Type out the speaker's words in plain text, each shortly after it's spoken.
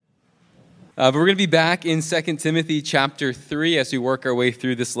But we're going to be back in 2 Timothy chapter 3 as we work our way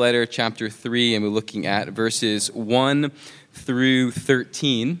through this letter, chapter 3, and we're looking at verses 1 through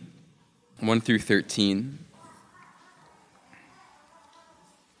 13. 1 through 13.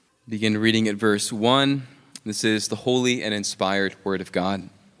 Begin reading at verse 1. This is the holy and inspired word of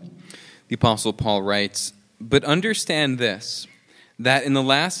God. The Apostle Paul writes, "But understand this, that in the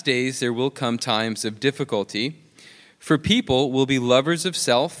last days there will come times of difficulty, for people will be lovers of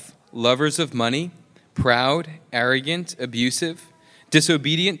self, lovers of money, proud, arrogant, abusive,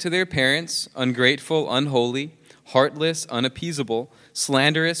 disobedient to their parents, ungrateful, unholy, heartless, unappeasable,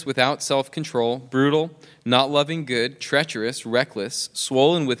 slanderous, without self-control, brutal, not loving good, treacherous, reckless,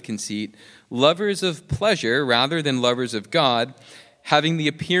 swollen with conceit, lovers of pleasure rather than lovers of God, having the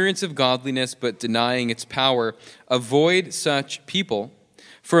appearance of godliness but denying its power. Avoid such people.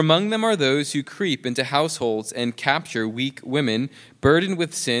 For among them are those who creep into households and capture weak women, burdened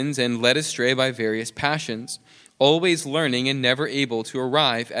with sins and led astray by various passions, always learning and never able to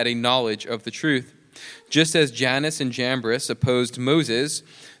arrive at a knowledge of the truth. Just as Jannes and Jambres opposed Moses,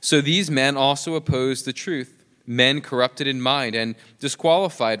 so these men also oppose the truth, men corrupted in mind and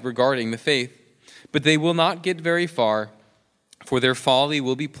disqualified regarding the faith. But they will not get very far, for their folly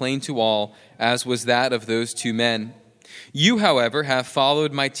will be plain to all, as was that of those two men. You, however, have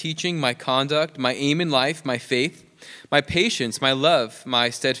followed my teaching, my conduct, my aim in life, my faith, my patience, my love, my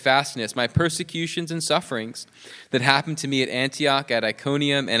steadfastness, my persecutions and sufferings that happened to me at Antioch, at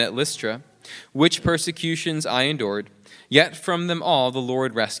Iconium, and at Lystra, which persecutions I endured. Yet from them all the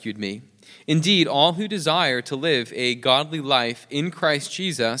Lord rescued me. Indeed, all who desire to live a godly life in Christ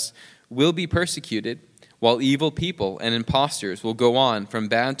Jesus will be persecuted, while evil people and impostors will go on from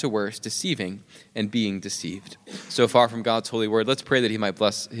bad to worse, deceiving and being deceived." So far from God's holy word, let's pray that he might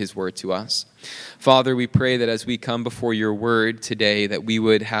bless his word to us. Father, we pray that as we come before your word today, that we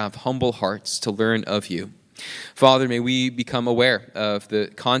would have humble hearts to learn of you. Father, may we become aware of the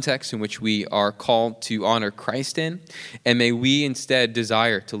context in which we are called to honor Christ in, and may we instead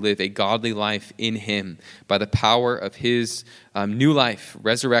desire to live a godly life in him by the power of his new life,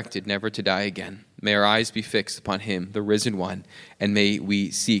 resurrected, never to die again. May our eyes be fixed upon him, the risen one, and may we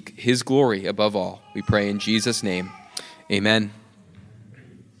seek his glory above all. We pray in Jesus' name. Amen.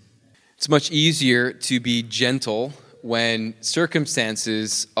 It's much easier to be gentle when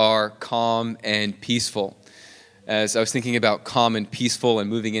circumstances are calm and peaceful. As I was thinking about calm and peaceful and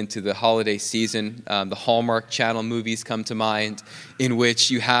moving into the holiday season, the Hallmark Channel movies come to mind, in which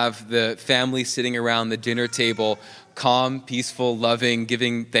you have the family sitting around the dinner table, calm, peaceful, loving,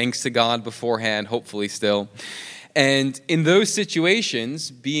 giving thanks to God beforehand, hopefully still. And in those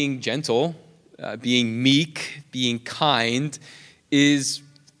situations, being gentle, being meek, being kind is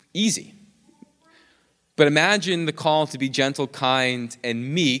easy. But imagine the call to be gentle, kind,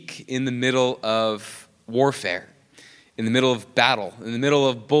 and meek in the middle of warfare, in the middle of battle, in the middle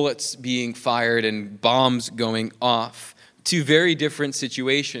of bullets being fired and bombs going off. Two very different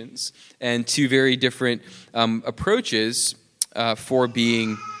situations and two very different approaches for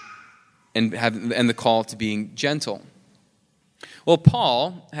being and the call to being gentle. Well,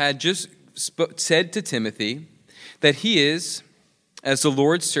 Paul had just said to Timothy that he is, as the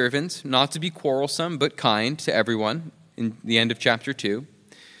Lord's servant, not to be quarrelsome but kind to everyone, in the end of chapter 2.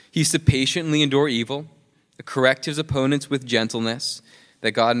 He's to patiently endure evil, to correct his opponents with gentleness,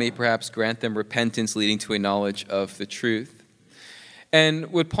 that God may perhaps grant them repentance leading to a knowledge of the truth.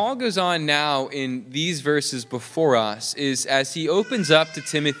 And what Paul goes on now in these verses before us is, as he opens up to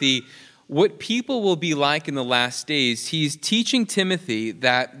Timothy what people will be like in the last days, he's teaching Timothy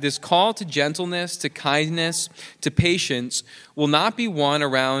that this call to gentleness, to kindness, to patience will not be one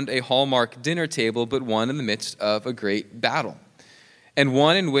around a Hallmark dinner table, but one in the midst of a great battle. And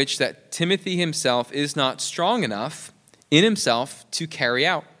one in which that Timothy himself is not strong enough in himself to carry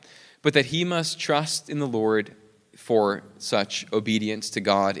out, but that he must trust in the Lord for such obedience to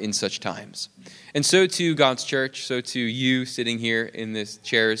God in such times. And so too God's church, so too you sitting here in these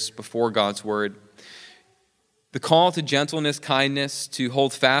chairs before God's word. The call to gentleness, kindness, to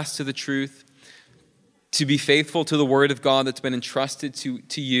hold fast to the truth, to be faithful to the word of God that's been entrusted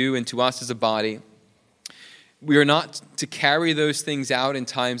to you and to us as a body. We are not to carry those things out in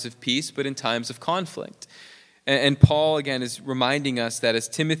times of peace, but in times of conflict. And Paul, again, is reminding us that as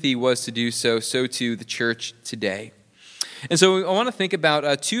Timothy was to do so, so too the church today. And so I want to think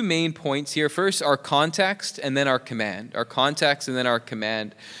about two main points here. First, our context, and then our command. Our context, and then our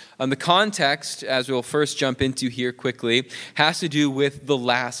command. The context, as we'll first jump into here quickly, has to do with the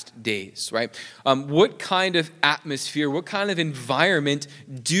last days, right? What kind of atmosphere, what kind of environment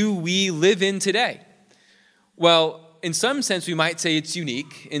do we live in today? Well, in some sense, we might say it's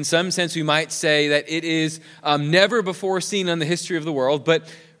unique. In some sense, we might say that it is never before seen in the history of the world.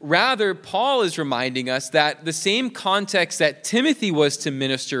 But rather, Paul is reminding us that the same context that Timothy was to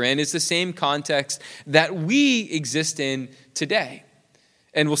minister in is the same context that we exist in today.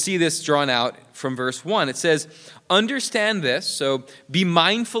 And we'll see this drawn out from verse 1. It says, understand this, so be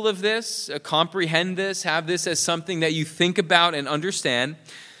mindful of this, comprehend this, have this as something that you think about and understand,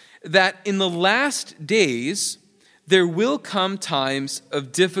 that in the last days there will come times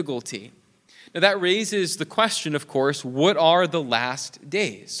of difficulty. Now that raises the question, of course, what are the last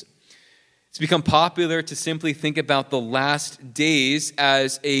days? It's become popular to simply think about the last days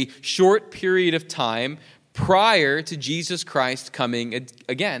as a short period of time prior to Jesus Christ coming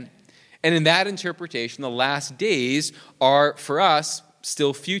again. And in that interpretation, the last days are, for us,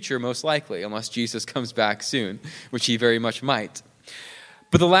 still future, most likely, unless Jesus comes back soon, which he very much might.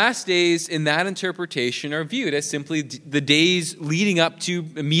 But the last days in that interpretation are viewed as simply the days leading up to,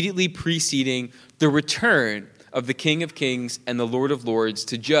 immediately preceding the return of the King of Kings and the Lord of Lords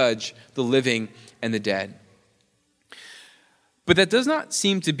to judge the living and the dead. But that does not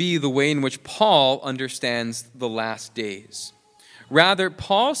seem to be the way in which Paul understands the last days. Rather,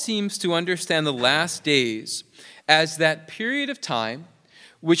 Paul seems to understand the last days as that period of time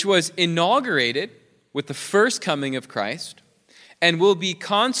which was inaugurated with the first coming of Christ and will be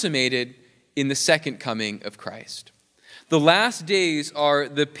consummated in the second coming of Christ. The last days are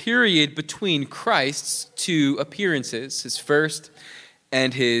the period between Christ's two appearances, his first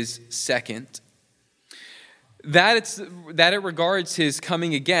and his second. That it regards his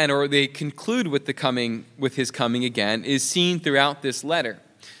coming again, or they conclude with his coming again, is seen throughout this letter.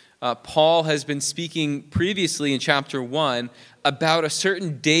 Paul has been speaking previously in chapter 1 about a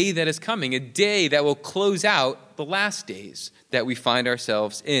certain day that is coming, a day that will close out the last days that we find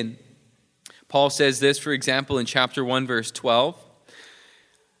ourselves in. Paul says this, for example, in chapter 1, verse 12.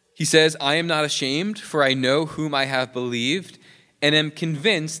 He says, I am not ashamed, for I know whom I have believed, and am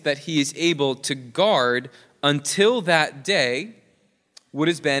convinced that he is able to guard until that day what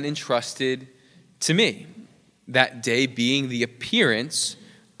has been entrusted to me. That day being the appearance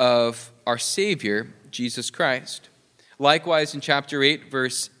of our Savior, Jesus Christ. Likewise, in chapter 1,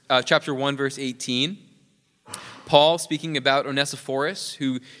 verse 18, Paul, speaking about Onesiphorus,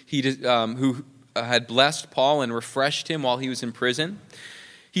 who had blessed Paul and refreshed him while he was in prison,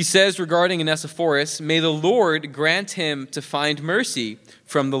 he says regarding Onesiphorus, may the Lord grant him to find mercy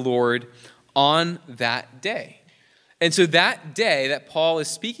from the Lord on that day. And so that day that Paul is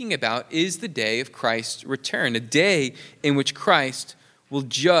speaking about is the day of Christ's return, a day in which Christ will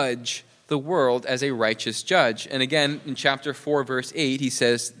judge the world as a righteous judge. And again, in chapter 4, verse 8, he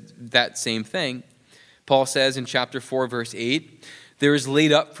says that same thing. Paul says in chapter 4, verse 8, there is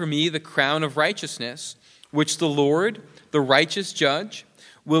laid up for me the crown of righteousness, which the Lord, the righteous judge,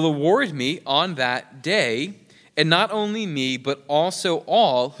 will award me on that day, and not only me, but also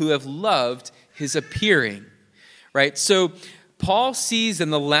all who have loved his appearing. Right? So Paul sees in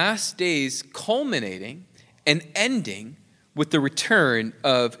the last days culminating and ending with the return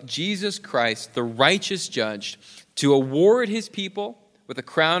of Jesus Christ, the righteous judge, to award his people with a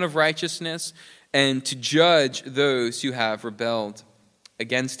crown of righteousness and to judge those who have rebelled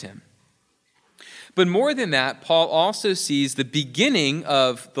against him. But more than that, Paul also sees the beginning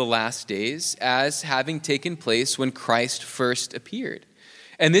of the last days as having taken place when Christ first appeared.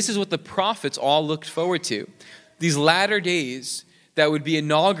 And this is what the prophets all looked forward to. These latter days that would be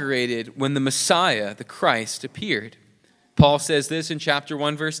inaugurated when the Messiah, the Christ, appeared. Paul says this in chapter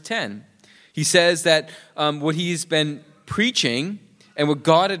 1, verse 10. He says that what he's been preaching and what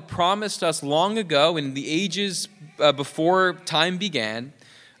God had promised us long ago in the ages before time began,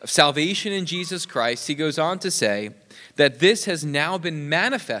 of salvation in Jesus Christ, he goes on to say that this has now been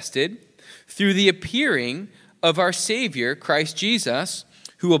manifested through the appearing of our Savior, Christ Jesus,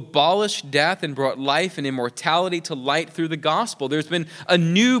 who abolished death and brought life and immortality to light through the gospel. There's been a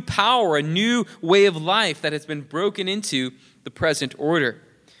new power, a new way of life that has been broken into the present order.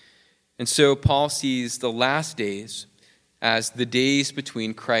 And so Paul sees the last days as the days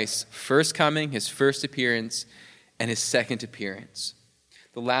between Christ's first coming, his first appearance, and his second appearance.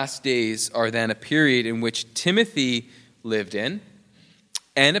 The last days are then a period in which Timothy lived in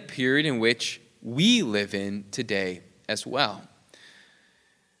and a period in which we live in today as well.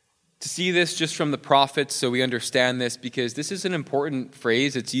 To see this just from the prophets so we understand this, because this is an important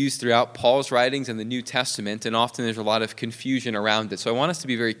phrase. It's used throughout Paul's writings in the New Testament, and often there's a lot of confusion around it. So I want us to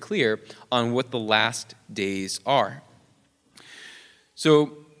be very clear on what the last days are.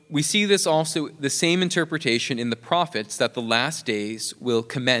 So we see this also, the same interpretation in the prophets, that the last days will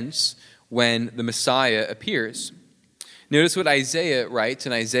commence when the Messiah appears. Notice what Isaiah writes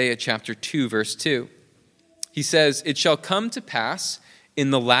in Isaiah chapter 2, verse 2. He says, "It shall come to pass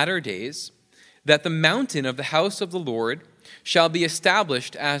in the latter days that the mountain of the house of the Lord shall be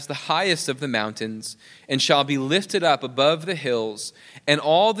established as the highest of the mountains, and shall be lifted up above the hills, and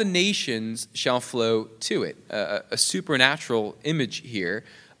all the nations shall flow to it." A supernatural image here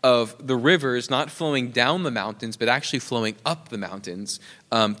of the rivers not flowing down the mountains, but actually flowing up the mountains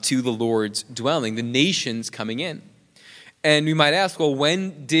to the Lord's dwelling, the nations coming in. And we might ask, well,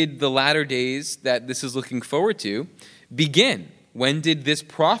 when did the latter days that this is looking forward to begin? When did this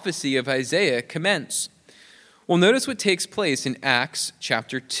prophecy of Isaiah commence? Well, notice what takes place in Acts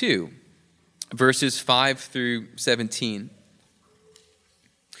chapter 2, verses 5 through 17.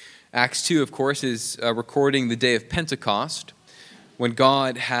 Acts 2, of course, is recording the day of Pentecost, when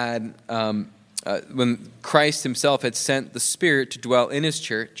God had, when Christ himself had sent the Spirit to dwell in his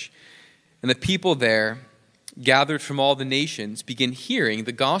church, and the people there, gathered from all the nations, begin hearing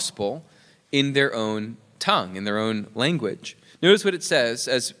the gospel in their own tongue, in their own language. Notice what it says,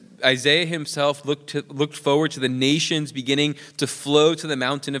 as Isaiah himself looked forward to the nations beginning to flow to the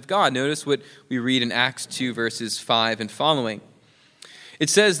mountain of God. Notice what we read in Acts 2, verses 5 and following. It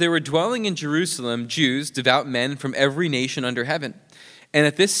says, "There were dwelling in Jerusalem Jews, devout men from every nation under heaven. And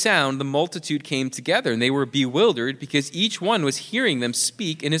at this sound the multitude came together, and they were bewildered, because each one was hearing them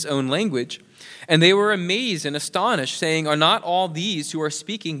speak in his own language. And they were amazed and astonished, saying, 'Are not all these who are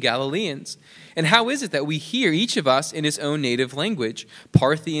speaking Galileans? And how is it that we hear each of us in his own native language?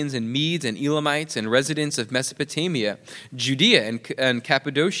 Parthians and Medes and Elamites and residents of Mesopotamia, Judea and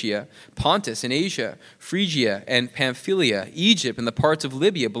Cappadocia, Pontus and Asia, Phrygia and Pamphylia, Egypt and the parts of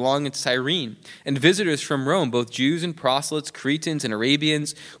Libya belonging to Cyrene, and visitors from Rome, both Jews and proselytes, Cretans and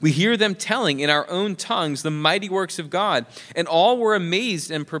Arabians. We hear them telling in our own tongues the mighty works of God.' And all were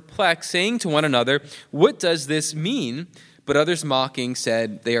amazed and perplexed, saying to one another, 'What does this mean?' But others mocking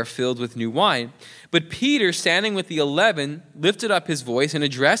said, 'They are filled with new wine.' But Peter, standing with the 11, lifted up his voice and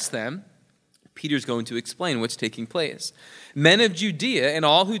addressed them." Peter's going to explain what's taking place. "Men of Judea and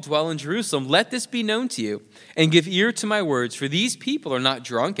all who dwell in Jerusalem, let this be known to you, and give ear to my words. For these people are not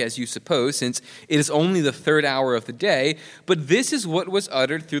drunk, as you suppose, since it is only the 3rd hour of the day. But this is what was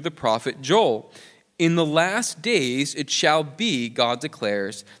uttered through the prophet Joel. In the last days it shall be, God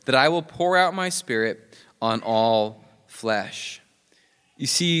declares, that I will pour out my Spirit on all flesh." You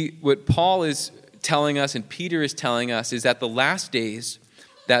see, what Paul is telling us and Peter is telling us is that the last days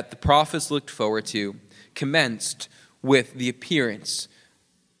that the prophets looked forward to commenced with the appearance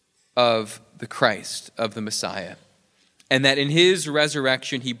of the Christ, of the Messiah. And that in his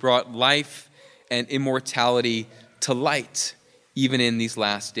resurrection, he brought life and immortality to light, even in these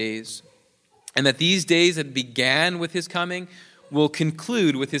last days. And that these days that began with his coming will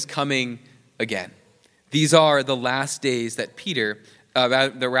conclude with his coming again. These are the last days that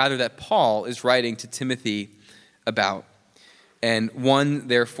that Paul is writing to Timothy about. And one,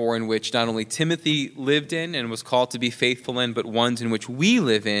 therefore, in which not only Timothy lived in and was called to be faithful in, but ones in which we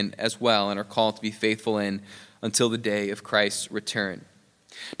live in as well and are called to be faithful in until the day of Christ's return.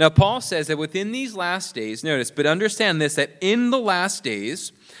 Now, Paul says that within these last days, notice, but understand this, that in the last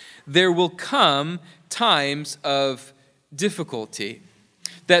days, there will come times of difficulty.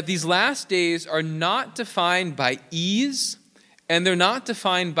 That these last days are not defined by ease, and they're not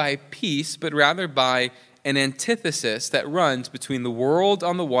defined by peace, but rather by an antithesis that runs between the world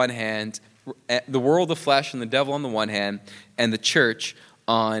on the one hand, the world of flesh and the devil on the one hand, and the church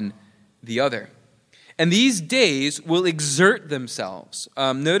on the other. And these days will exert themselves.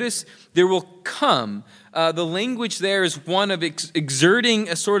 Notice there will come. The language there is one of exerting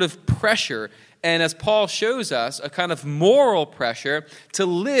a sort of pressure, and as Paul shows us, a kind of moral pressure to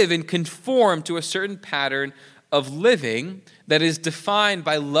live and conform to a certain pattern of living that is defined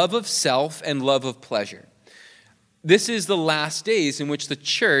by love of self and love of pleasure. This is the last days in which the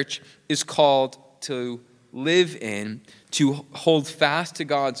church is called to live in, to hold fast to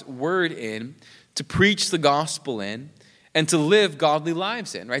God's word in, to preach the gospel in, and to live godly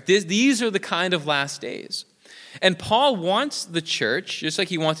lives in, right? These are the kind of last days. And Paul wants the church, just like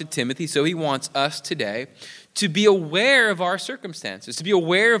he wanted Timothy, so he wants us today, to be aware of our circumstances, to be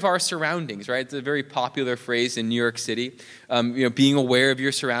aware of our surroundings, right? It's a very popular phrase in New York City, being aware of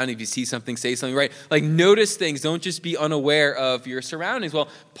your surroundings. If you see something, say something, right? Like notice things, don't just be unaware of your surroundings. Well,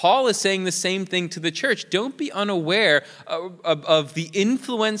 Paul is saying the same thing to the church. Don't be unaware of the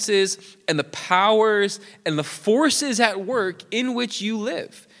influences and the powers and the forces at work in which you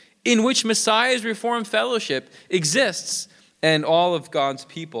live, in which Messiah's Reformed Fellowship exists, and all of God's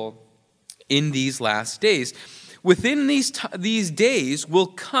people in these last days. Within these days will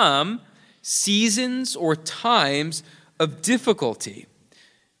come seasons or times of difficulty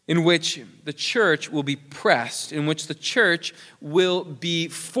in which the church will be pressed, in which the church will be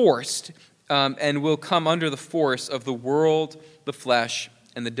forced and will come under the force of the world, the flesh,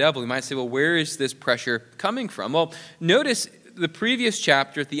 and the devil. You might say, well, where is this pressure coming from? Well, notice the previous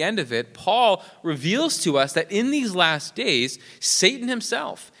chapter, at the end of it, Paul reveals to us that in these last days, Satan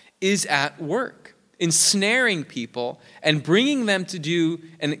himself is at work, ensnaring people and bringing them to do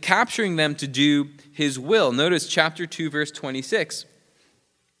and capturing them to do his will. Notice chapter 2, verse 26.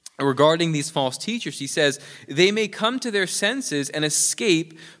 Regarding these false teachers, he says, they may come to their senses and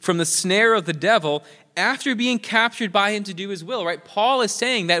escape from the snare of the devil after being captured by him to do his will, right? Paul is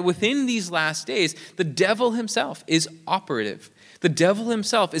saying that within these last days, the devil himself is operative. The devil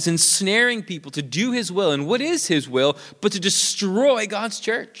himself is ensnaring people to do his will. And what is his will but to destroy God's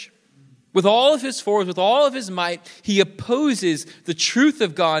church? With all of his force, with all of his might, he opposes the truth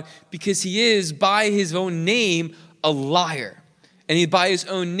of God because he is, by his own name, a liar. And by his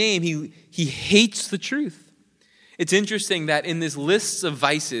own name, he hates the truth. It's interesting that in this list of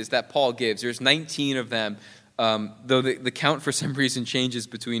vices that Paul gives, there's 19 of them, though the count for some reason changes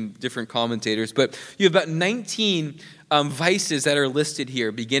between different commentators. But you have about 19 vices that are listed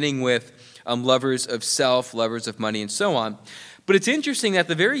here, beginning with lovers of self, lovers of money, and so on. But it's interesting that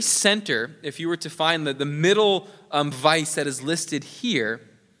the very center, if you were to find the middle vice that is listed here,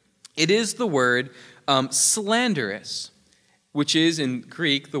 it is the word slanderous, which is in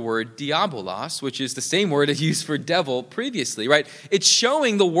Greek the word diabolos, which is the same word as used for devil previously, right? It's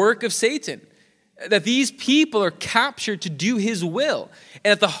showing the work of Satan, that these people are captured to do his will.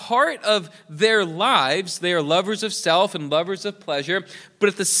 And at the heart of their lives, they are lovers of self and lovers of pleasure, but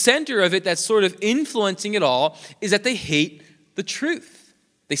at the center of it that's sort of influencing it all is that they hate the truth.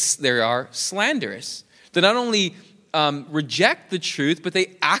 They are slanderous. They not only reject the truth, but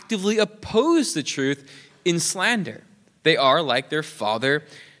they actively oppose the truth in slander. They are like their father,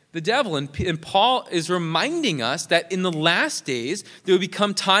 the devil. And Paul is reminding us that in the last days, there will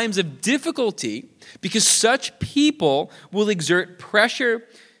become times of difficulty because such people will exert pressure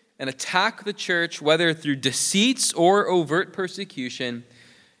and attack the church, whether through deceits or overt persecution,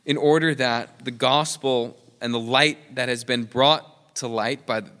 in order that the gospel and the light that has been brought to light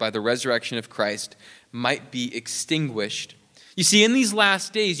by the resurrection of Christ might be extinguished. You see, in these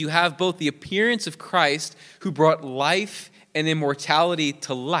last days, you have both the appearance of Christ, who brought life and immortality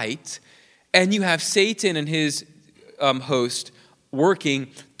to light, and you have Satan and his host working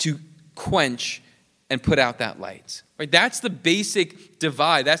to quench and put out that light. Right? That's the basic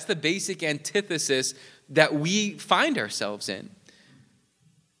divide. That's the basic antithesis that we find ourselves in.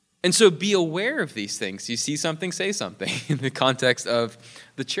 And so be aware of these things. You see something, say something in the context of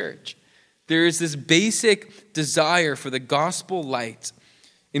the church. There is this basic desire for the gospel light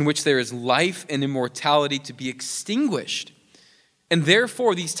in which there is life and immortality to be extinguished. And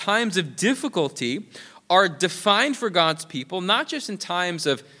therefore, these times of difficulty are defined for God's people, not just in times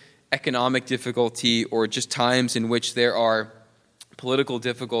of economic difficulty or just times in which there are political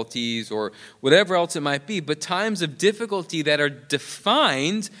difficulties or whatever else it might be, but times of difficulty that are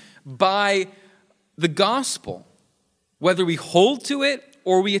defined by the gospel, whether we hold to it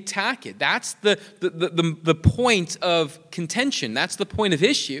or we attack it. That's the point of contention. That's the point of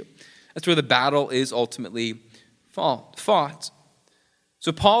issue. That's where the battle is ultimately fought.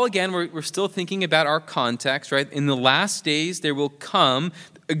 So Paul, again, we're still thinking about our context, right? In the last days, there will come,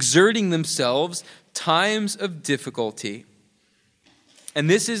 exerting themselves, times of difficulty. And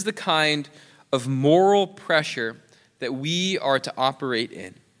this is the kind of moral pressure that we are to operate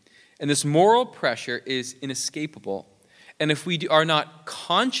in. And this moral pressure is inescapable. And if we are not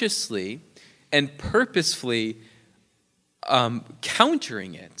consciously and purposefully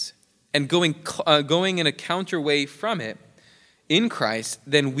countering it and going in a counter way from it in Christ,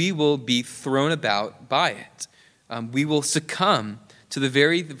 then we will be thrown about by it. We will succumb to the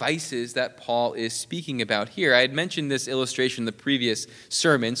very vices that Paul is speaking about here. I had mentioned this illustration in the previous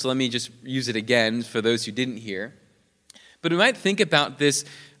sermon, so let me just use it again for those who didn't hear. But we might think about this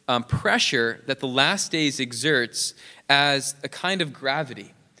pressure that the last days exerts as a kind of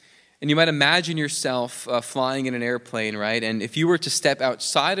gravity. And you might imagine yourself flying in an airplane, right? And if you were to step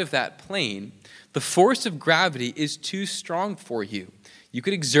outside of that plane, the force of gravity is too strong for you. You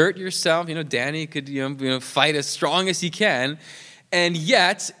could exert yourself, Danny could fight as strong as he can, and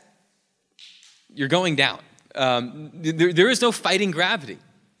yet you're going down. There is no fighting gravity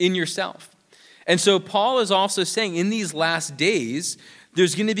in yourself. And so Paul is also saying in these last days,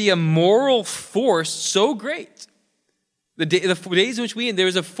 there's going to be a moral force so great. The days in which there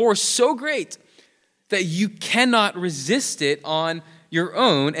is a force so great that you cannot resist it on your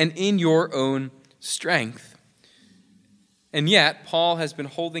own and in your own strength. And yet, Paul has been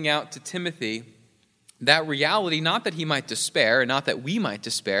holding out to Timothy that reality, not that he might despair, and not that we might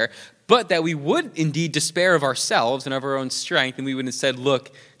despair, but that we would indeed despair of ourselves and of our own strength, and we would instead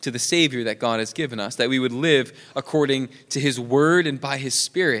look to the Savior that God has given us, that we would live according to his word and by his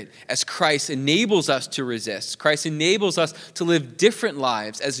Spirit, as Christ enables us to resist. Christ enables us to live different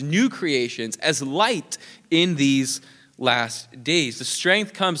lives as new creations, as light in these last days. The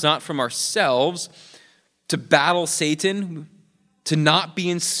strength comes not from ourselves to battle Satan, to not be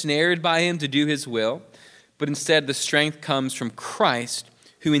ensnared by him, to do his will, but instead the strength comes from Christ,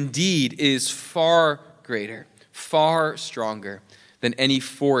 who indeed is far greater, far stronger than any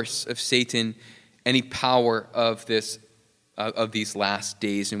force of Satan, any power of these last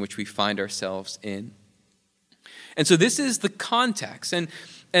days in which we find ourselves in. And so this is the context. And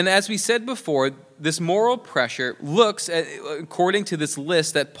as we said before, this moral pressure looks at, according to this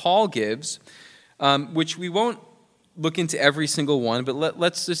list that Paul gives, which we won't look into every single one, but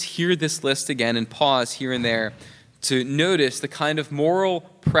let's just hear this list again and pause here and there to notice the kind of moral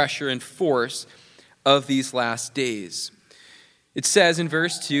pressure and force of these last days. It says in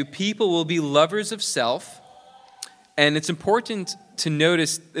verse 2, people will be lovers of self, and it's important to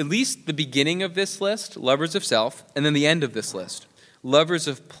notice at least the beginning of this list, lovers of self, and then the end of this list, lovers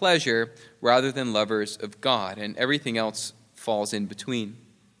of pleasure rather than lovers of God, and everything else falls in between.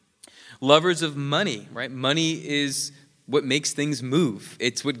 Lovers of money, right? Money is what makes things move.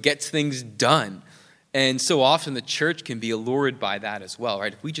 It's what gets things done. And so often the church can be allured by that as well,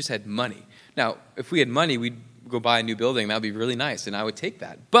 right? If we just had money. Now, if we had money, we'd go buy a new building. That would be really nice, and I would take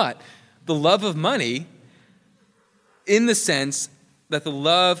that. But the love of money, in the sense that the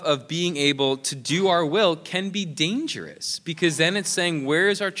love of being able to do our will, can be dangerous, because then it's saying, where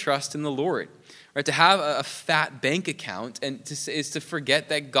is our trust in the Lord? Right, to have a fat bank account is to forget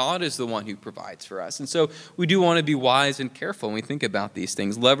that God is the one who provides for us. And so we do want to be wise and careful when we think about these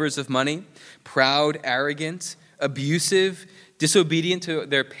things. Lovers of money, proud, arrogant, abusive, disobedient to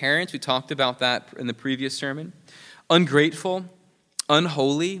their parents. We talked about that in the previous sermon. Ungrateful,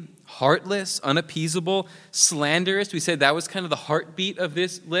 unholy, heartless, unappeasable, slanderous. We said that was kind of the heartbeat of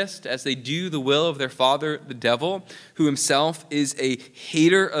this list, as they do the will of their father, the devil, who himself is a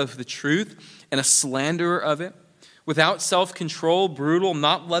hater of the truth and a slanderer of it. Without self-control, brutal,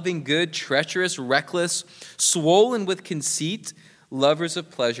 not loving good, treacherous, reckless, swollen with conceit, lovers of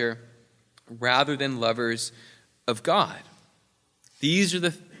pleasure rather than lovers of God. These are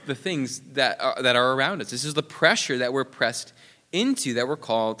the things that are around us. This is the pressure that we're pressed into, that we're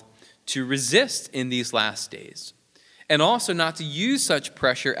called to resist in these last days. And also not to use such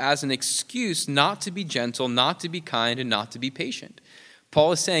pressure as an excuse not to be gentle, not to be kind, and not to be patient.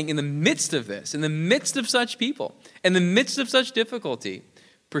 Paul is saying, in the midst of this, in the midst of such people, in the midst of such difficulty,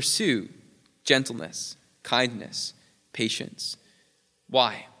 pursue gentleness, kindness, patience.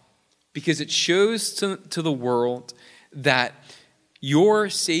 Why? Because it shows to the world that your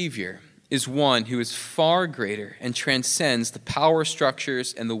Savior is one who is far greater and transcends the power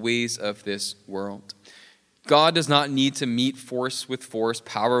structures and the ways of this world. God does not need to meet force with force,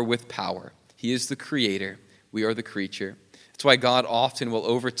 power with power. He is the creator. We are the creature. That's why God often will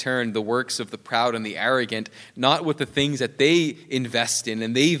overturn the works of the proud and the arrogant, not with the things that they invest in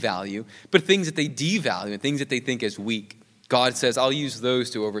and they value, but things that they devalue and things that they think as weak. God says, I'll use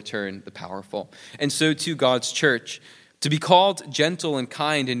those to overturn the powerful. And so too God's church. To be called gentle and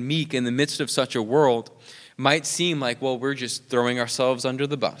kind and meek in the midst of such a world might seem like, well, we're just throwing ourselves under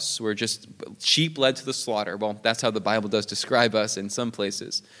the bus. We're just sheep led to the slaughter. Well, that's how the Bible does describe us in some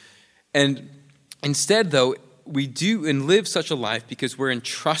places. And instead, though, we do and live such a life because we're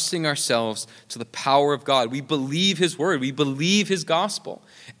entrusting ourselves to the power of God. We believe his word. We believe his gospel.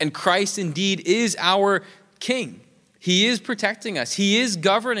 And Christ indeed is our King. He is protecting us. He is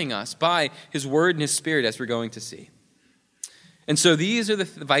governing us by his word and his Spirit, as we're going to see. And so these are the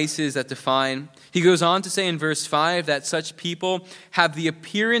vices that define. He goes on to say in verse 5 that such people have the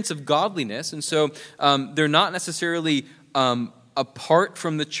appearance of godliness. And so they're not necessarily apart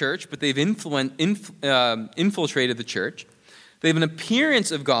from the church, but they've infiltrated the church. They have an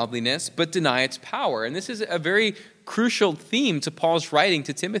appearance of godliness, but deny its power. And this is a very crucial theme to Paul's writing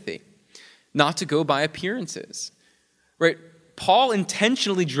to Timothy, not to go by appearances. Right? Paul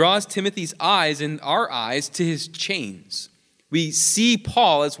intentionally draws Timothy's eyes and our eyes to his chains. We see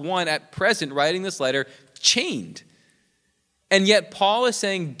Paul as one at present writing this letter chained. And yet Paul is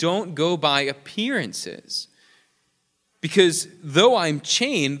saying, don't go by appearances. Because though I'm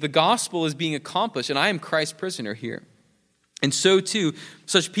chained, the gospel is being accomplished, and I am Christ's prisoner here. And so too,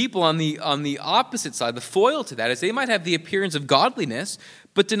 such people on the opposite side, the foil to that, is they might have the appearance of godliness,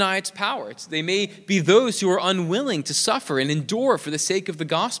 but deny its power. They may be those who are unwilling to suffer and endure for the sake of the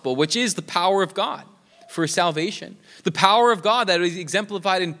gospel, which is the power of God for salvation. The power of God that is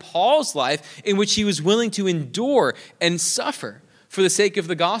exemplified in Paul's life, in which he was willing to endure and suffer for the sake of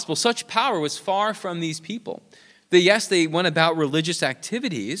the gospel. Such power was far from these people. They went about religious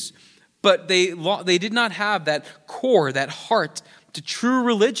activities, but they did not have that core, that heart to true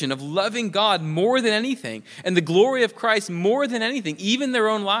religion of loving God more than anything and the glory of Christ more than anything, even their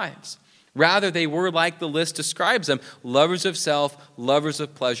own lives. Rather, they were like the list describes them, lovers of self, lovers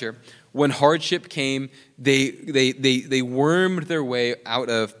of pleasure. When hardship came, they wormed their way out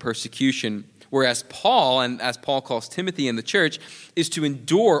of persecution. Whereas Paul, and as Paul calls Timothy in the church, is to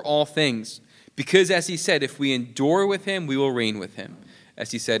endure all things. Because as he said, if we endure with him, we will reign with him.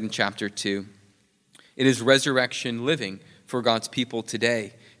 As he said in chapter 2. It is resurrection living for God's people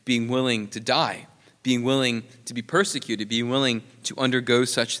today, being willing to die, being willing to be persecuted, being willing to undergo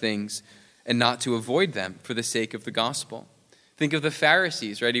such things and not to avoid them for the sake of the gospel. Think of the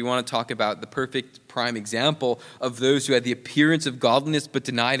Pharisees, right? You want to talk about the perfect prime example of those who had the appearance of godliness but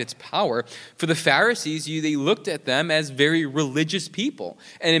denied its power. For the Pharisees, they looked at them as very religious people.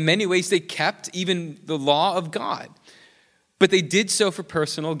 And in many ways, they kept even the law of God. But they did so for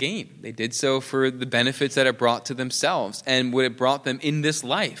personal gain. They did so for the benefits that it brought to themselves and what it brought them in this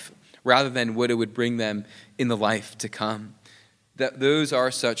life, rather than what it would bring them in the life to come. That those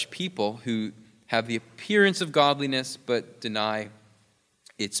are such people who have the appearance of godliness but deny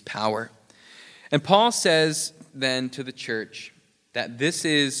its power. And Paul says then to the church that this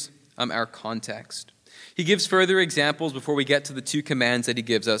is our context. He gives further examples before we get to the two commands that he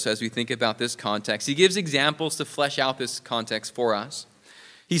gives us as we think about this context. He gives examples to flesh out this context for us.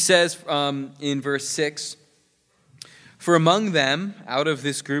 He says in verse 6, "For among them, out of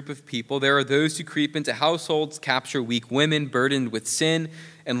this group of people, there are those who creep into households, capture weak women burdened with sin,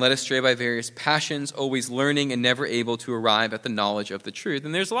 and led astray by various passions, always learning and never able to arrive at the knowledge of the truth."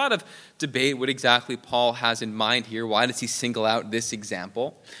 And there's a lot of debate what exactly Paul has in mind here. Why does he single out this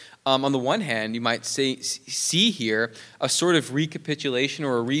example? On the one hand, you might see here a sort of recapitulation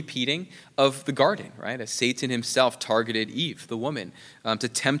or a repeating of the garden, right? As Satan himself targeted Eve, the woman, to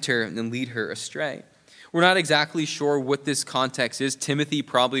tempt her and lead her astray. We're not exactly sure what this context is. Timothy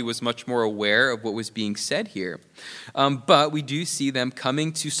probably was much more aware of what was being said here. But we do see them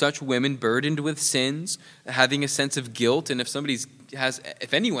coming to such women burdened with sins, having a sense of guilt. And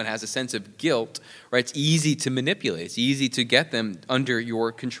if anyone has a sense of guilt, right, it's easy to manipulate. It's easy to get them under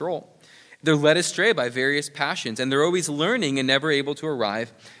your control. They're led astray by various passions, and they're always learning and never able to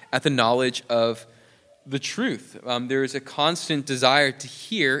arrive at the knowledge of the truth. There is a constant desire to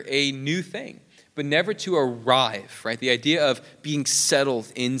hear a new thing, but never to arrive, right? The idea of being settled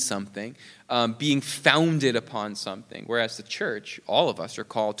in something, being founded upon something. Whereas the church, all of us are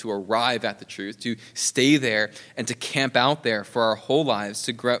called to arrive at the truth, to stay there and to camp out there for our whole lives,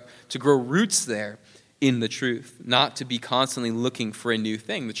 to grow roots there in the truth, not to be constantly looking for a new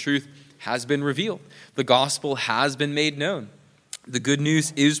thing. The truth has been revealed. The gospel has been made known. The good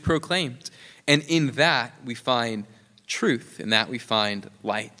news is proclaimed. And in that we find truth, in that we find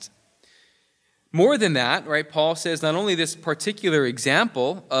light. More than that, right, Paul says not only this particular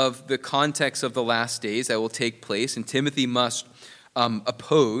example of the context of the last days that will take place and Timothy must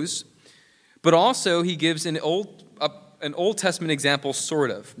oppose, but also he gives an Old Testament example,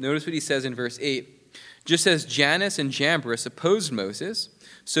 sort of. Notice what he says in verse 8. "Just as Jannes and Jambres opposed Moses,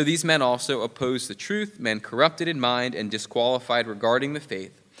 so these men also opposed the truth, men corrupted in mind and disqualified regarding the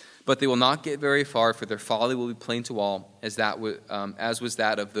faith. But they will not get very far, for their folly will be plain to all, as was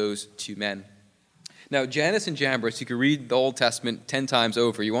that of those two men." Now, Jannes and Jambres, you can read the Old Testament 10 times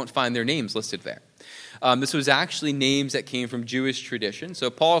over. You won't find their names listed there. This was actually names that came from Jewish tradition. So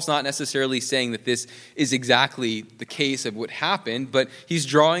Paul's not necessarily saying that this is exactly the case of what happened, but he's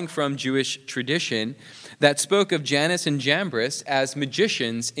drawing from Jewish tradition that spoke of Jannes and Jambres as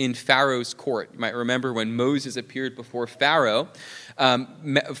magicians in Pharaoh's court. You might remember when Moses appeared before Pharaoh,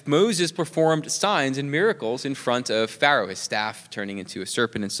 Moses performed signs and miracles in front of Pharaoh, his staff turning into a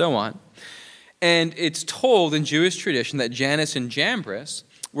serpent and so on. And it's told in Jewish tradition that Jannes and Jambres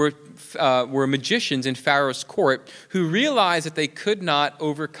were magicians in Pharaoh's court who realized that they could not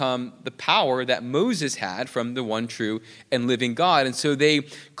overcome the power that Moses had from the one true and living God. And so they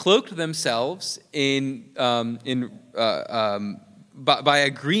cloaked themselves by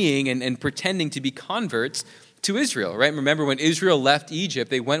agreeing and pretending to be converts to Israel, right? Remember when Israel left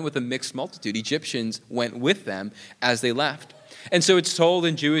Egypt, they went with a mixed multitude. Egyptians went with them as they left. And so it's told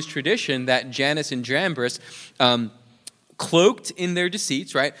in Jewish tradition that Jannes and Jambres cloaked in their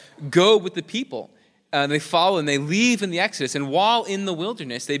deceits, right, go with the people. They follow and they leave in the Exodus. And while in the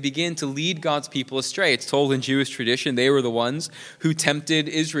wilderness, they begin to lead God's people astray. It's told in Jewish tradition they were the ones who tempted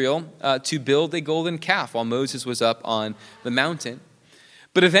Israel to build a golden calf while Moses was up on the mountain.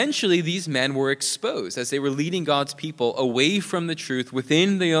 But eventually, these men were exposed as they were leading God's people away from the truth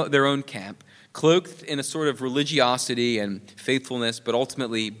within their own camp, cloaked in a sort of religiosity and faithfulness, but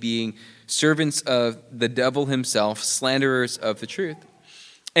ultimately being servants of the devil himself, slanderers of the truth.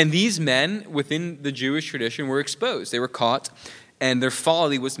 And these men within the Jewish tradition were exposed. They were caught, and their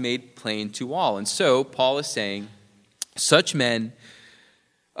folly was made plain to all. And so Paul is saying such men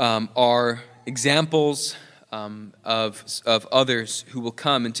are examples of others who will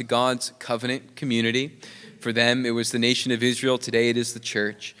come into God's covenant community. For them, it was the nation of Israel. Today, it is the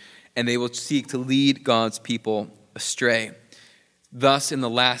church. And they will seek to lead God's people astray. Thus, in the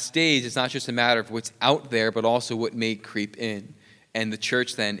last days, it's not just a matter of what's out there, but also what may creep in. And the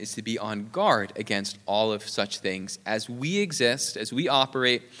church then is to be on guard against all of such things as we exist, as we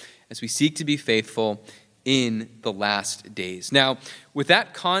operate, as we seek to be faithful in the last days. Now, with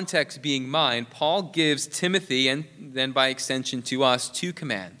that context being in mind, Paul gives Timothy, and then by extension to us, two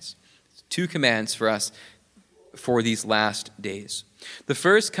commands for us for these last days. The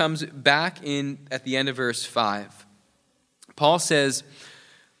first comes back in at the end of verse 5. Paul says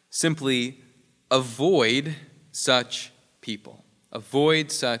simply, avoid such people.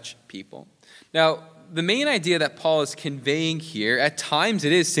 Avoid such people. Now, the main idea that Paul is conveying here, at times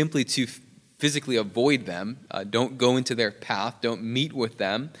it is simply to physically avoid them. Don't go into their path. Don't meet with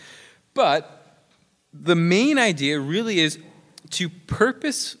them. But the main idea really is to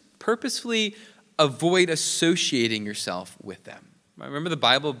purposefully avoid associating yourself with them. Remember the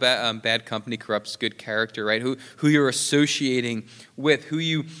Bible, bad company corrupts good character, right? Who you're associating with, who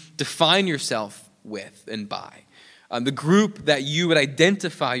you define yourself with and by. The group that you would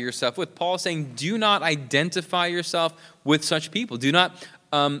identify yourself with. Paul is saying, do not identify yourself with such people. Do not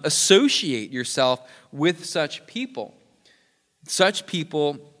associate yourself with such people. Such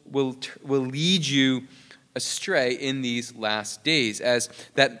people will lead you astray in these last days, as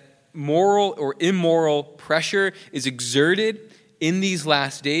that moral or immoral pressure is exerted in these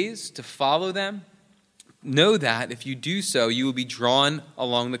last days to follow them. Know that if you do so, you will be drawn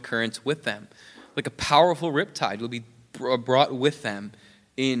along the currents with them. Like a powerful riptide, you'll be brought with them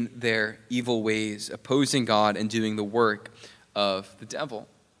in their evil ways, opposing God and doing the work of the devil.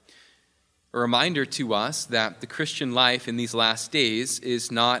 A reminder to us that the Christian life in these last days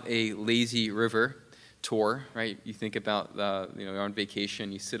is not a lazy river tour, right? You think about, you're on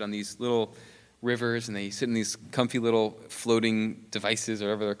vacation, you sit on these little rivers, and they sit in these comfy little floating devices, or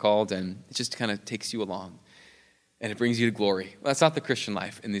whatever they're called, and it just kind of takes you along. And it brings you to glory. Well, that's not the Christian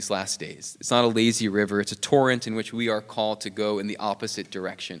life in these last days. It's not a lazy river. It's a torrent in which we are called to go in the opposite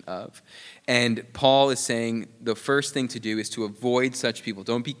direction of. And Paul is saying the first thing to do is to avoid such people.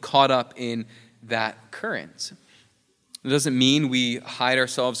 Don't be caught up in that current. It doesn't mean we hide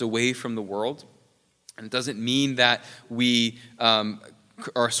ourselves away from the world. And it doesn't mean that we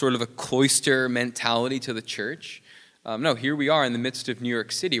are sort of a cloister mentality to the church. No, here we are in the midst of New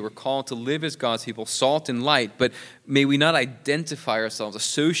York City. We're called to live as God's people, salt and light, but may we not identify ourselves,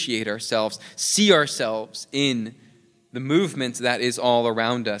 associate ourselves, see ourselves in the movement that is all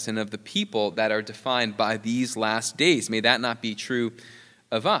around us and of the people that are defined by these last days. May that not be true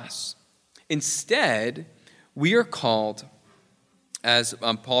of us. Instead, we are called, as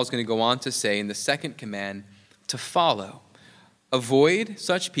Paul's going to go on to say in the second command, to follow. Avoid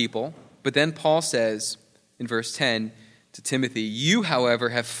such people, but then Paul says, in verse 10 to Timothy, you, however,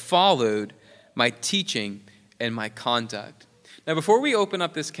 have followed my teaching and my conduct. Now, before we open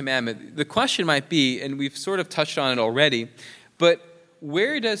up this commandment, the question might be, and we've sort of touched on it already, but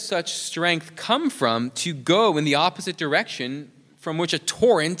where does such strength come from to go in the opposite direction from which a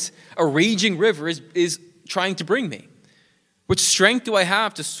torrent, a raging river, is trying to bring me? What strength do I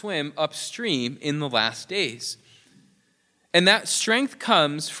have to swim upstream in the last days? And that strength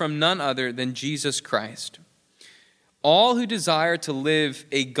comes from none other than Jesus Christ. All who desire to live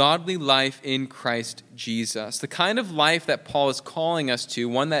a godly life in Christ Jesus, the kind of life that Paul is calling us to,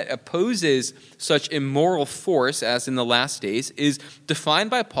 one that opposes such immoral force as in the last days, is defined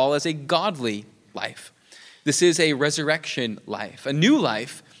by Paul as a godly life. This is a resurrection life, a new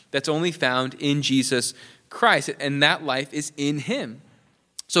life that's only found in Jesus Christ, and that life is in him.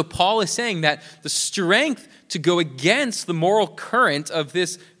 So Paul is saying that the strength to go against the moral current of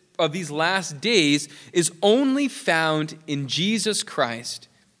these last days is only found in Jesus Christ.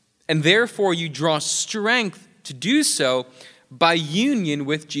 And therefore you draw strength to do so by union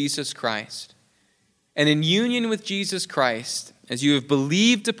with Jesus Christ. And in union with Jesus Christ, as you have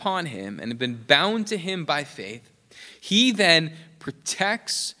believed upon him and have been bound to him by faith, he then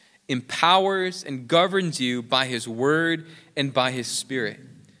protects, empowers, and governs you by his word and by his Spirit.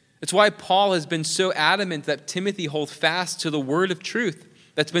 That's why Paul has been so adamant that Timothy hold fast to the word of truth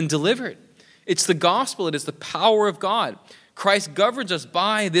that's been delivered. It's the gospel. It is the power of God. Christ governs us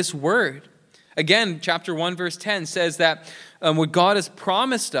by this word. Again, chapter 1, verse 10 says that what God has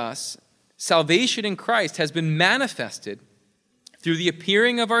promised us, salvation in Christ, has been manifested through the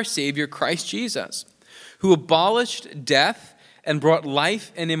appearing of our Savior, Christ Jesus, who abolished death and brought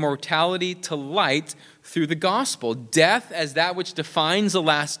life and immortality to light through the gospel. Death as that which defines the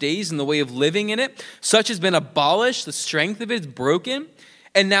last days and the way of living in it, such has been abolished, the strength of it is broken,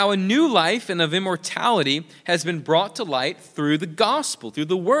 and now a new life and of immortality has been brought to light through the gospel, through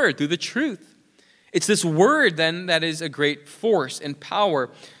the word, through the truth. It's this word then that is a great force and power,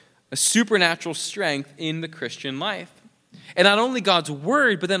 a supernatural strength in the Christian life. And not only God's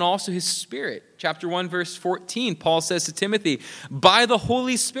word, but then also his Spirit. Chapter 1, verse 14, Paul says to Timothy, by the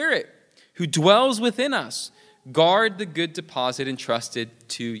Holy Spirit who dwells within us, guard the good deposit entrusted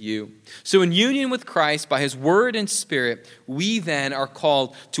to you. So in union with Christ, by his word and Spirit, we then are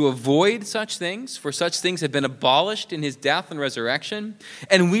called to avoid such things, for such things have been abolished in his death and resurrection.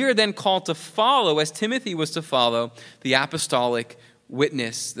 And we are then called to follow, as Timothy was to follow, the apostolic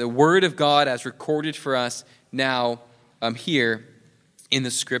witness, the word of God as recorded for us now here in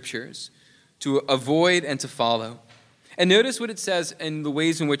the Scriptures, to avoid and to follow. And notice what it says in the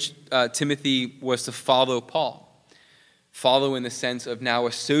ways in which Timothy was to follow Paul. Follow in the sense of now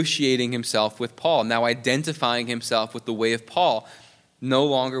associating himself with Paul, now identifying himself with the way of Paul, no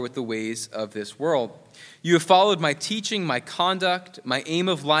longer with the ways of this world. You have followed my teaching, my conduct, my aim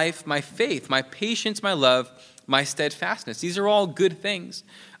of life, my faith, my patience, my love, my steadfastness. These are all good things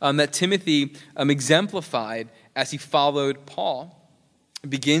that Timothy exemplified as he followed Paul. It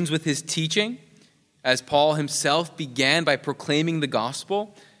begins with his teaching, as Paul himself began by proclaiming the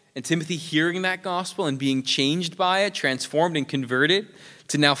gospel, and Timothy hearing that gospel and being changed by it, transformed and converted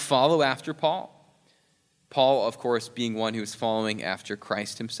to now follow after Paul. Paul, of course, being one who is following after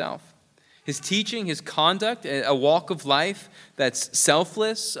Christ himself. His teaching, his conduct, a walk of life that's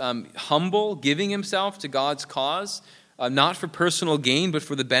selfless, humble, giving himself to God's cause, not for personal gain, but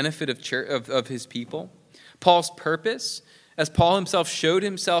for the benefit of his people. Paul's purpose, as Paul himself showed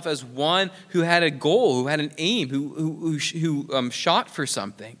himself as one who had a goal, who had an aim, who shot for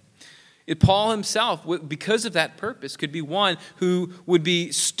something. Paul himself, because of that purpose, could be one who would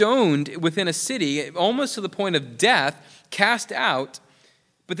be stoned within a city, almost to the point of death, cast out,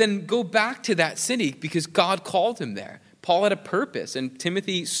 but then go back to that city because God called him there. Paul had a purpose, and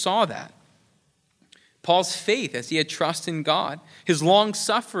Timothy saw that. Paul's faith as he had trust in God, his long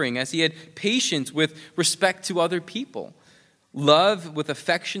suffering as he had patience with respect to other people, love with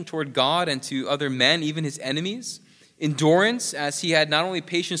affection toward God and to other men, even his enemies, endurance as he had not only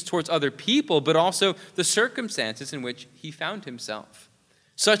patience towards other people, but also the circumstances in which he found himself.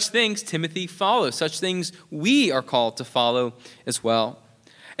 Such things Timothy follows. Such things we are called to follow as well.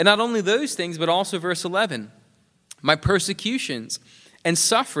 And not only those things, but also verse 11, my persecutions and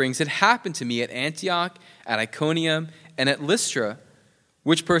sufferings had happened to me at Antioch, at Iconium, and at Lystra,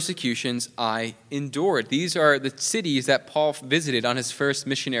 which persecutions I endured. These are the cities that Paul visited on his first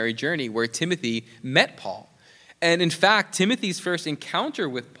missionary journey, where Timothy met Paul. And in fact, Timothy's first encounter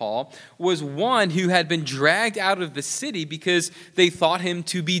with Paul was one who had been dragged out of the city because they thought him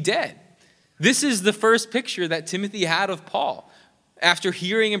to be dead. This is the first picture that Timothy had of Paul. After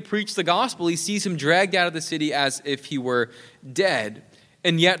hearing him preach the gospel, he sees him dragged out of the city as if he were dead.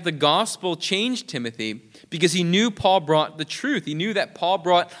 And yet the gospel changed Timothy because he knew Paul brought the truth. He knew that Paul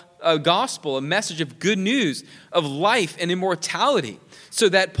brought a gospel, a message of good news, of life and immortality, so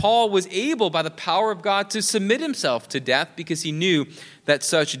that Paul was able, by the power of God, to submit himself to death because he knew that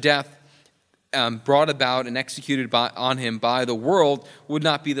such death brought about and executed on him by the world would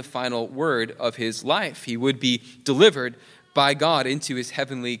not be the final word of his life. He would be delivered by God into his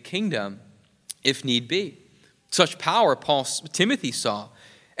heavenly kingdom, if need be. Such power Timothy saw.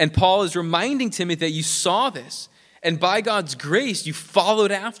 And Paul is reminding Timothy that you saw this. And by God's grace, you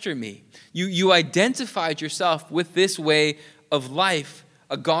followed after me. You identified yourself with this way of life,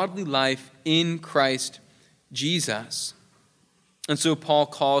 a godly life in Christ Jesus. And so Paul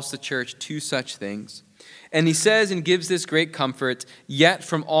calls the church to such things. And he says and gives this great comfort, yet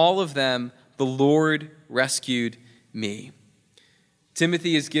from all of them the Lord rescued me.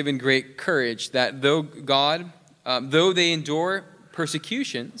 Timothy is given great courage that though they endure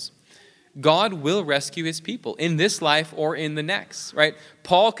persecutions, God will rescue his people in this life or in the next, right?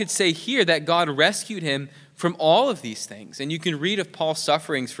 Paul could say here that God rescued him from all of these things. And you can read of Paul's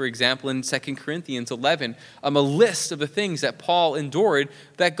sufferings, for example, in 2 Corinthians 11, a list of the things that Paul endured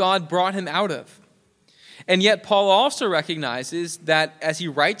that God brought him out of. And yet Paul also recognizes that as he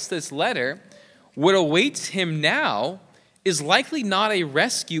writes this letter, what awaits him now is likely not a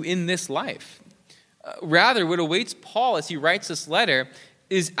rescue in this life. Rather, what awaits Paul as he writes this letter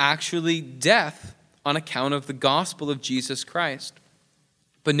is actually death on account of the gospel of Jesus Christ.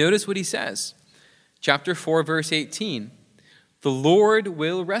 But notice what he says. Chapter 4, verse 18. The Lord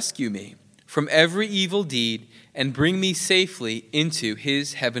will rescue me from every evil deed and bring me safely into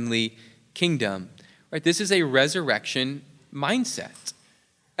his heavenly kingdom. Right? This is a resurrection mindset.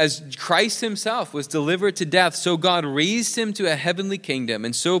 As Christ himself was delivered to death, so God raised him to a heavenly kingdom.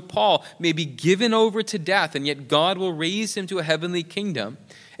 And so Paul may be given over to death, and yet God will raise him to a heavenly kingdom.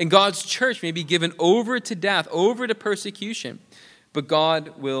 And God's church may be given over to death, over to persecution, but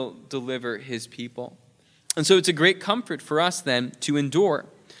God will deliver his people. And so it's a great comfort for us then to endure,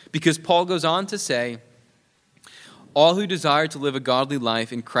 because Paul goes on to say, all who desire to live a godly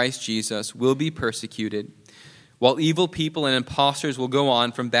life in Christ Jesus will be persecuted, while evil people and impostors will go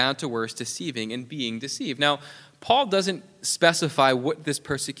on from bad to worse, deceiving and being deceived. Now, Paul doesn't specify what this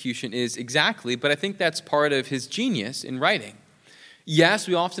persecution is exactly, but I think that's part of his genius in writing. Yes,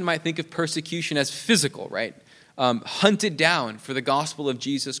 we often might think of persecution as physical, right? Hunted down for the gospel of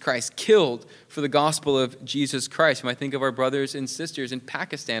Jesus Christ, killed for the gospel of Jesus Christ. You might think of our brothers and sisters in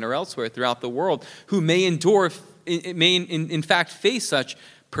Pakistan or elsewhere throughout the world who may in fact face such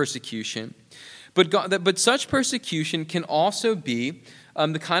persecution. But such persecution can also be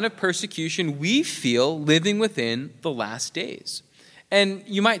the kind of persecution we feel living within the last days. And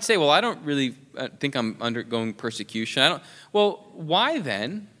you might say, well, I don't really think I'm undergoing persecution. Well, why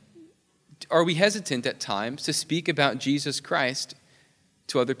then are we hesitant at times to speak about Jesus Christ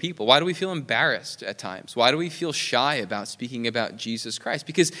to other people? Why do we feel embarrassed at times? Why do we feel shy about speaking about Jesus Christ?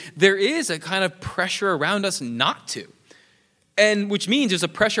 Because there is a kind of pressure around us not to. And which means there's a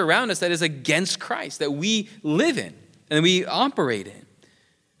pressure around us that is against Christ, that we live in and we operate in.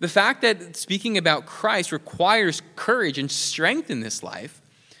 The fact that speaking about Christ requires courage and strength in this life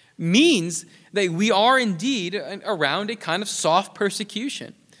means that we are indeed around a kind of soft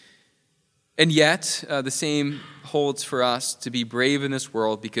persecution. And yet, the same holds for us to be brave in this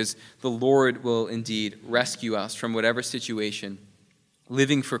world, because the Lord will indeed rescue us from whatever situation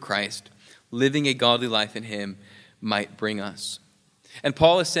living for Christ, living a godly life in him, might bring us. And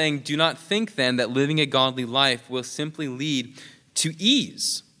Paul is saying, do not think then that living a godly life will simply lead to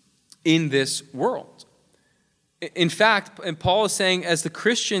ease in this world. In fact, and Paul is saying, as the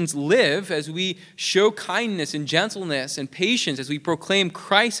Christians live, as we show kindness and gentleness and patience, as we proclaim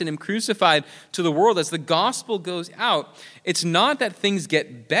Christ and him crucified to the world, as the gospel goes out, it's not that things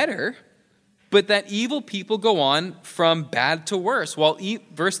get better, but that evil people go on from bad to worse.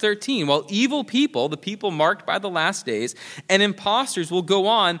 Verse 13, while evil people, the people marked by the last days, and impostors will go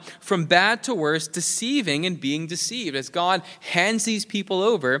on from bad to worse, deceiving and being deceived, as God hands these people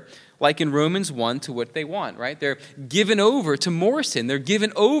over, like in Romans 1, to what they want, right? They're given over to more sin. They're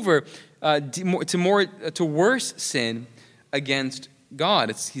given over to worse sin against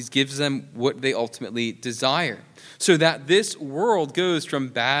God. He gives them what they ultimately desire, so that this world goes from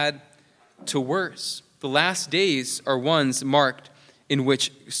bad to worse. The last days are ones marked in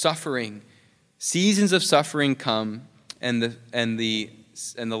which seasons of suffering come, and the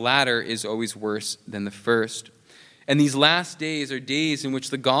latter is always worse than the first. And these last days are days in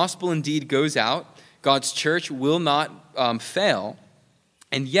which the gospel indeed goes out. God's church will not fail,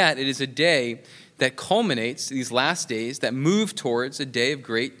 and yet it is a day that culminates, these last days, that move towards a day of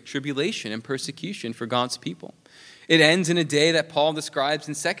great tribulation and persecution for God's people. It ends in a day that Paul describes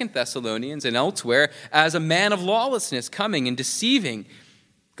in 2 Thessalonians and elsewhere as a man of lawlessness coming and deceiving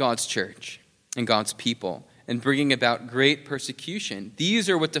God's church and God's people and bringing about great persecution. These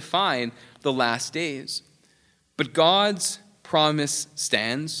are what define the last days. But God's promise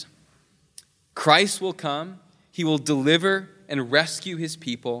stands. Christ will come. He will deliver and rescue his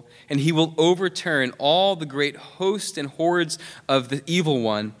people, and he will overturn all the great host and hordes of the evil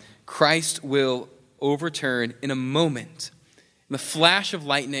one. Christ will overturn in a moment. In the flash of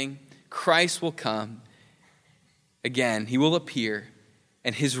lightning, Christ will come. Again, he will appear,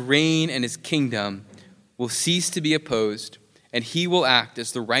 and his reign and his kingdom will cease to be opposed, and he will act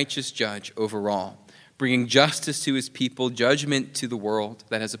as the righteous judge over all, bringing justice to his people, judgment to the world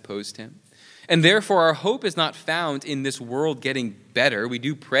that has opposed him. And therefore, our hope is not found in this world getting better. We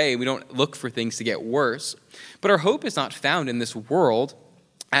do pray. We don't look for things to get worse. But our hope is not found in this world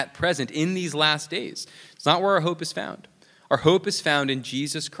at present in these last days. It's not where our hope is found. Our hope is found in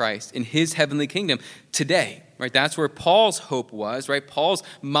Jesus Christ, in his heavenly kingdom today, right? That's where Paul's hope was, right? Paul's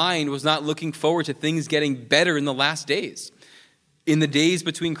mind was not looking forward to things getting better in the last days, in the days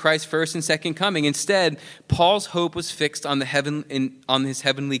between Christ's first and second coming. Instead, Paul's hope was fixed on on his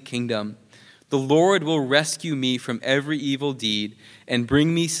heavenly kingdom. The Lord will rescue me from every evil deed and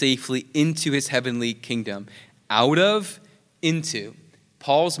bring me safely into his heavenly kingdom. Out of, into.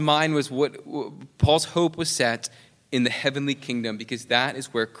 Paul's hope was set in the heavenly kingdom, because that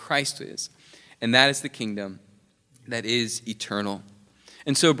is where Christ is. And that is the kingdom that is eternal.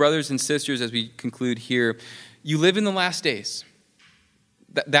 And so, brothers and sisters, as we conclude here, you live in the last days.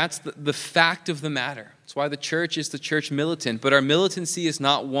 That's the fact of the matter. That's why the church is the church militant. But our militancy is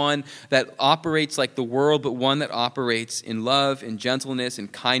not one that operates like the world, but one that operates in love, in gentleness, in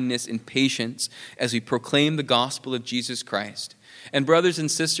kindness, in patience, as we proclaim the gospel of Jesus Christ. And brothers and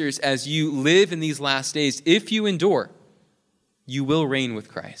sisters, as you live in these last days, if you endure, you will reign with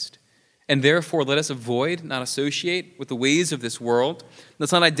Christ. And therefore, let us avoid, not associate with the ways of this world.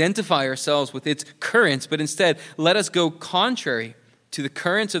 Let's not identify ourselves with its currents, but instead, let us go contrary to the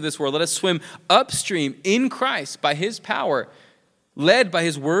currents of this world. Let us swim upstream in Christ by his power, led by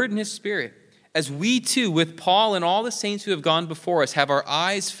his word and his spirit, as we too, with Paul and all the saints who have gone before us, have our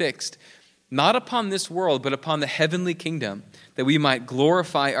eyes fixed, not upon this world, but upon the heavenly kingdom, that we might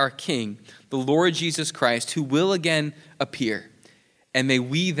glorify our King, the Lord Jesus Christ, who will again appear. And may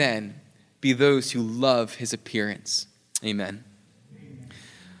we then be those who love his appearance. Amen.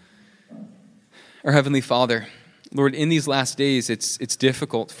 Our Heavenly Father, Lord, in these last days, it's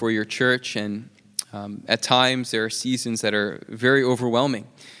difficult for your church, and at times there are seasons that are very overwhelming.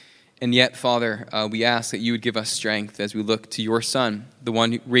 And yet, Father, we ask that you would give us strength as we look to your Son, the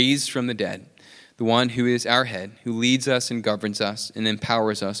one raised from the dead, the one who is our head, who leads us and governs us and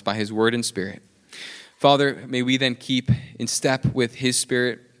empowers us by his word and spirit. Father, may we then keep in step with his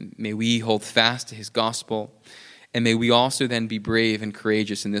spirit. May we hold fast to his gospel. And may we also then be brave and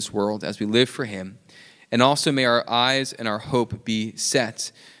courageous in this world as we live for him. And also may our eyes and our hope be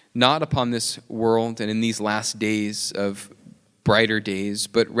set not upon this world and in these last days of brighter days,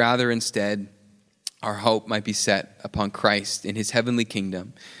 but rather instead our hope might be set upon Christ in his heavenly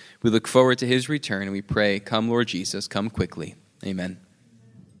kingdom. We look forward to his return, and we pray, come Lord Jesus, come quickly. Amen.